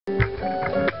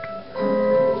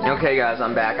Okay guys,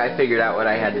 I'm back. I figured out what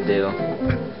I had to do.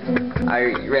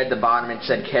 I read the bottom, it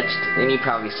said catch, and you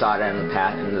probably saw that in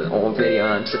the old video,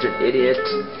 and I'm such an idiot.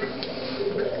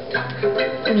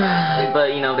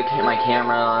 But you know, my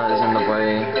camera is in the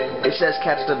way. It says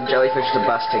catch the jellyfish to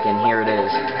bus ticket, and here it is.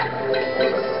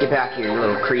 Get back here, you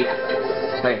little creep.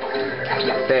 Hey,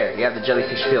 there, you have the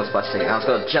jellyfish fields bus ticket. Now let's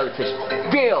go to jellyfish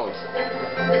fields!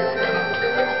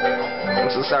 I'm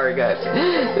so sorry, guys.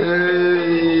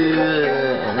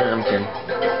 I'm kidding.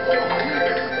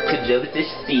 To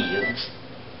jellyfish fields.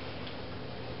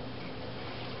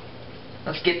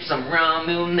 Let's get some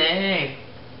ramune.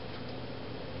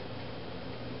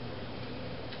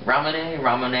 Ramune,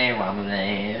 ramune,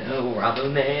 ramune. Oh,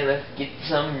 ramune. Let's get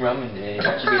some ramune.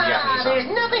 That should be a Japanese song.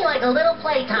 There's nothing like a little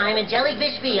playtime in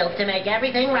Jellyfish Field to make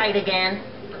everything right again.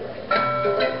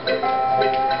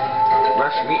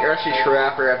 Meet Rusty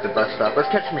Scrapper at the bus stop. Let's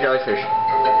catch some jellyfish.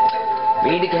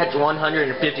 We need to catch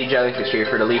 150 jellyfish here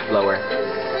for the leaf blower.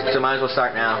 So might as well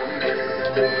start now.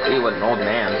 Ew, what an old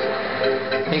man.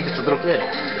 I think it's a little kid.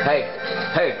 Hey,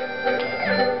 hey.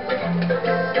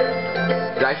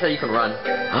 Did I say you can run?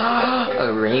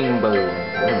 A rainbow.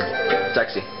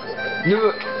 Sexy.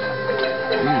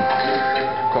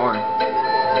 Corn.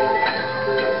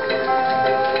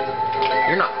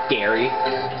 You're not Gary.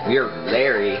 You're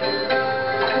Larry.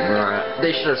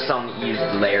 They should have used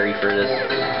Larry for this.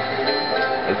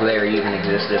 If Larry even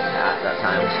existed at that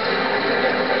time.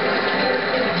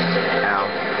 Ow.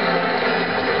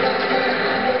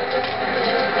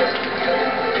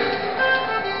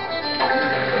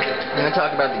 I'm gonna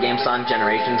talk about the game Sonic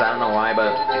Generations. I don't know why,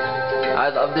 but I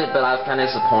loved it, but I was kind of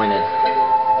disappointed.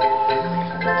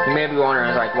 You may be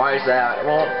wondering, like, why is that?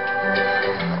 Well,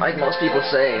 like most people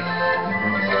say,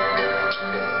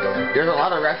 there's a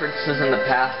lot of references in the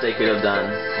past they could have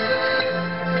done.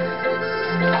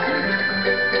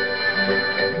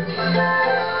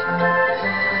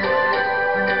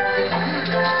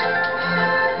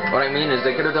 What I mean is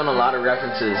they could have done a lot of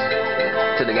references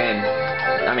to the game.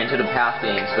 I mean to the past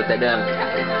games, but they didn't.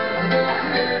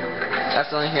 That's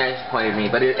the only thing that disappointed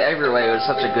me, but every way it was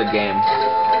such a good game.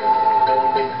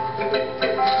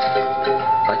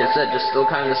 Like I said, just still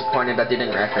kind of disappointed that they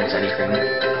didn't reference anything.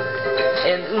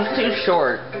 And it was too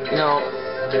short, you know,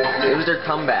 it was their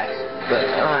comeback, but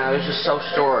it was just so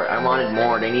short. I wanted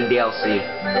more. They need DLC.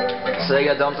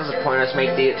 Sega, don't disappoint us,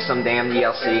 make some damn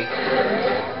DLC.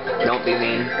 Don't be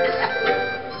mean.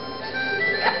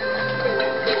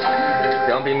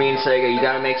 Don't be mean, Sega, you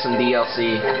gotta make some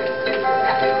DLC.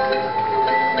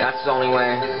 That's the only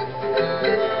way.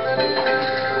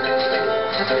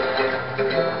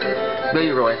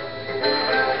 Leroy.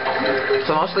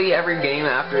 So mostly every game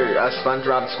after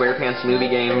SpongeBob Squarepants movie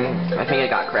game, I think it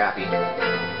got crappy.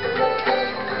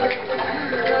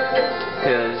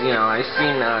 Because, you know, I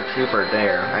seen Trooper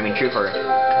there. I mean Trooper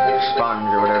Sponge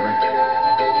or whatever.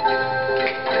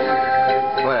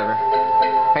 Whatever.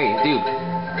 Hey, dude.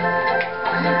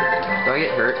 Do I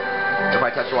get hurt if I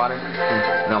touch water?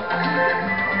 No.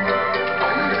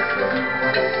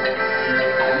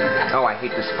 Oh, I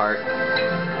hate this part.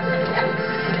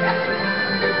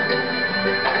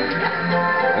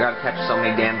 I gotta catch so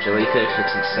many damn jellyfish,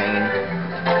 it's insane.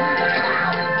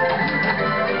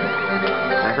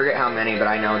 I forget how many, but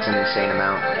I know it's an insane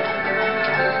amount.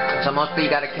 So mostly you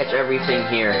gotta catch everything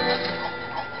here.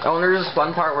 Oh, and there's this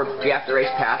fun part where you have to race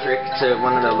Patrick to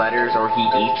one of the letters, or he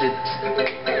eats it.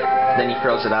 Then he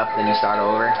throws it up, then you start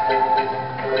over.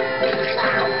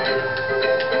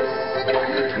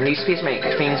 And these things make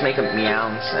a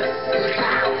meow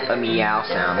sound. A meow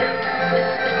sound.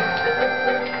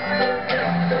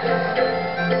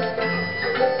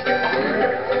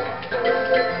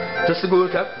 Testicle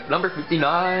tap number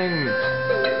 59.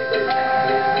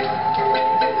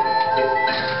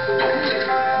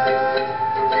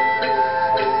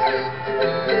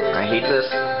 I hate this.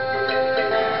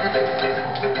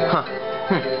 Huh.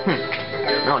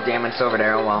 Oh damn, it's over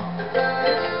there. Oh well.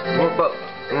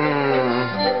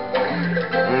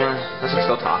 Let's just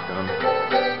go talk to him.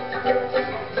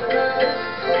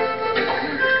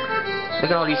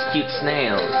 Look at all these cute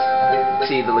snails.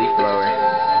 See the leaf blower.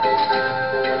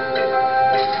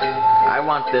 I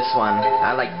want this one.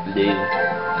 I like blue.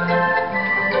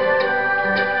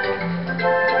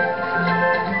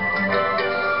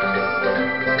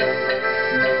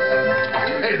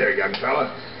 Hey there, young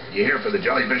fella. You here for the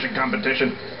jellyfishing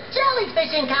competition?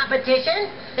 Jellyfishing competition?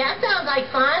 That sounds like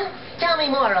fun. Tell me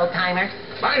more, old-timer.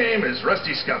 My name is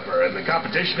Rusty Scupper, and the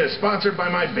competition is sponsored by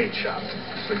my bait shop.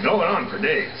 It's been going on for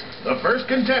days. The first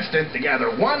contestant to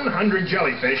gather 100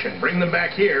 jellyfish and bring them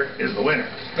back here is the winner.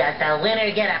 Does the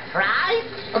winner get a prize?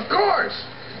 Of course!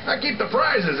 I keep the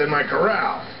prizes in my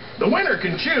corral. The winner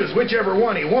can choose whichever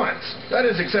one he wants. That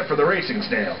is, except for the racing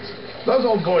snails. Those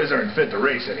old boys aren't fit to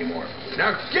race anymore.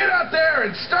 Now get out there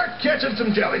and start catching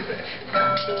some jellyfish.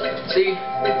 See?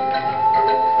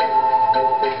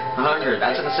 100.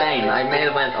 That's insane. I may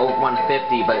have went over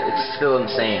 150, but it's still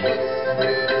insane.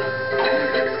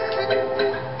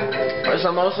 So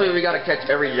mostly we gotta catch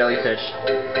every jellyfish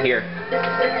here.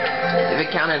 If it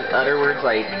counted other words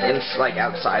like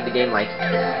outside the game, like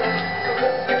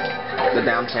the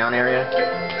downtown area.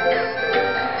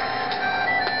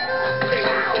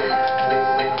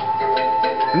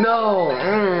 No!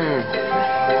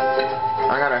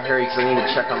 I gotta hurry because I need to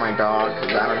check on my dog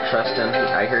because I don't trust him.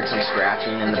 I heard some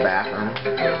scratching in the bathroom.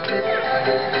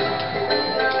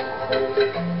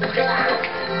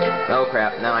 Oh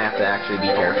crap, now I have to actually be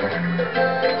careful.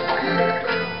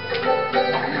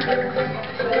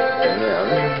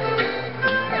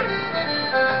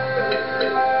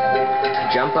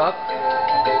 Jump up.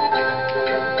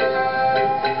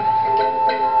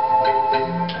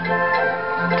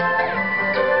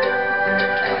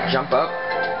 Jump up.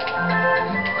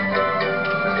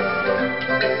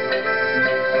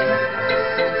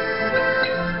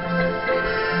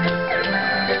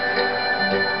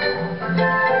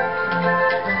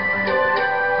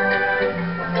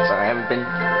 Been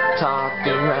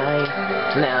talking right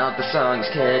now, the song's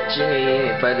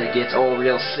catchy, but it gets old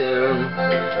real soon.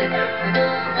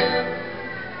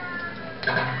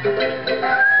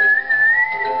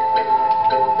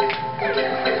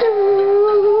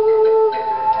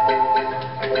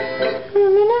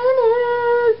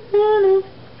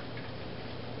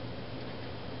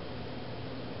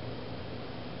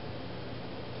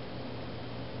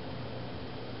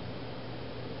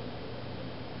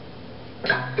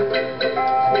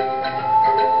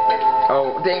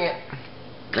 Oh, dang it.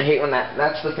 I hate when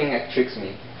that's the thing that tricks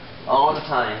me. All the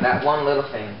time. That one little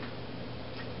thing.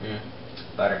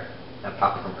 Butter. That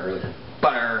popped from earlier.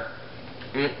 Butter!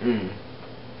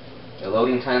 The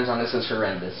loading times on this is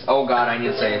horrendous. Oh god, I need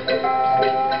to save.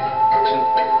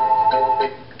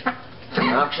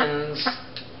 Options.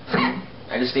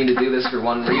 I just need to do this for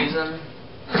one reason.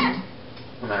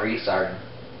 I'm not restarting.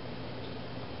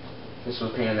 This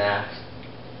was a pain in the ass.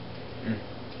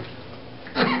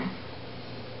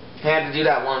 I had to do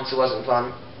that once, it wasn't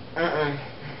fun.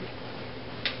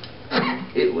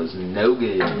 It was no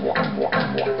good.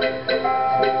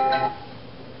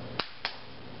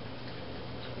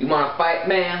 You wanna fight,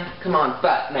 man? Come on,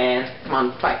 fight, man. Come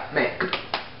on, fight, man.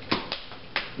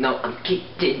 No, I'm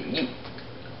kidding you.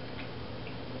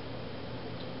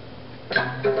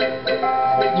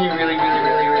 You really, really,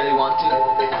 really, really want to?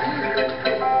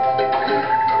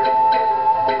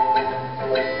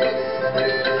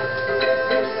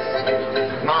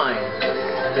 Mine.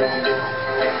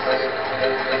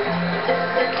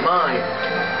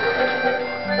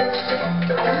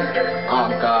 Oh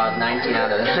god, 19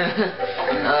 out of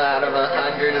out of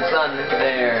 100, it's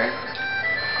unfair.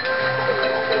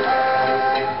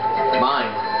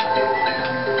 Mine.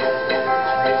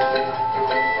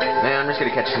 Man, I'm just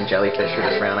gonna catch some jellyfish for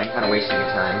this round. I'm kinda wasting your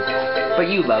time. But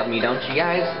you love me, don't you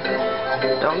guys?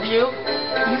 Don't you?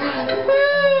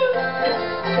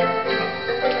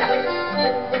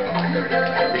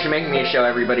 You should make me a show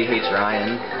Everybody Hates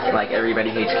Ryan, like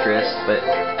Everybody Hates Chris, but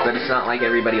it's not like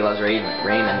Everybody Loves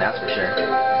Raymond, that's for sure.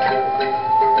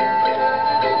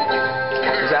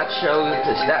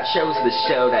 Because that shows the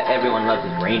show that everyone loves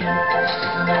is Raymond.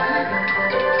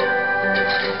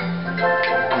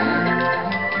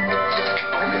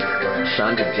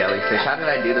 Shunned of jellyfish. How did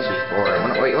I do this before?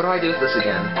 Wait, what do I do with this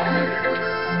again?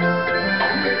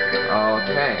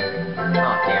 Okay.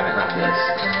 Oh damn it, not this.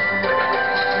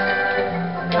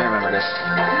 I remember this.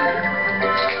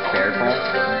 Careful.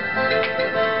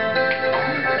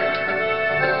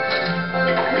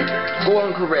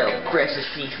 Golden Corral,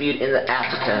 freshest seafood in the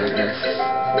appetizers.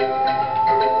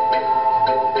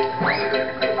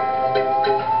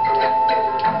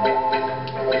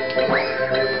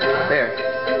 There.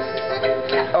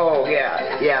 Oh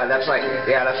yeah, that's like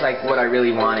what I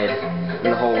really wanted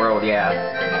in the whole world, yeah.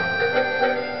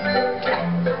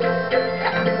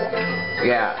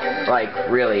 Yeah, like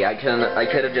really, I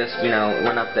could have just, you know,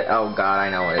 went up the. Oh god, I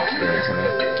know what it's doing to me.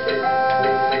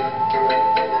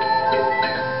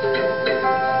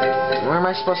 Where am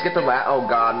I supposed to get the last? Oh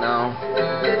god, no.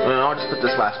 Well, I'll just put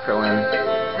this last pearl in.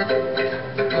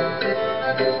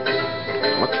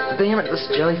 What? Damn it, this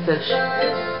jellyfish.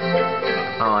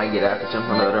 Oh, I get it. I have to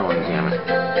jump on the other one. Damn it.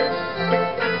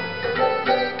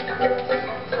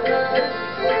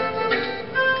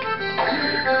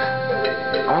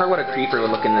 I wonder what a creeper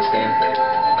would look in this game.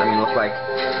 I mean, look like.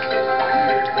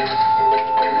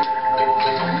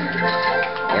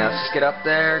 just get up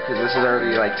there, because this is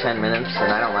already like 10 minutes,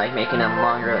 and I don't like making them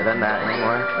longer than that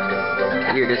anymore.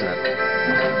 Weird, isn't it?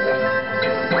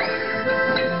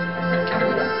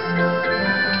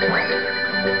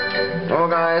 Well,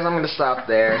 guys, I'm going to stop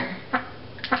there.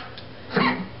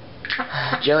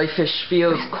 Jellyfish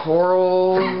feels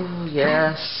coral,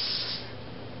 yes.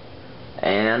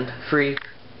 And 3,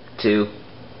 2,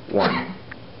 1.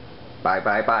 Bye,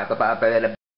 bye, bye, bye, bye, bye.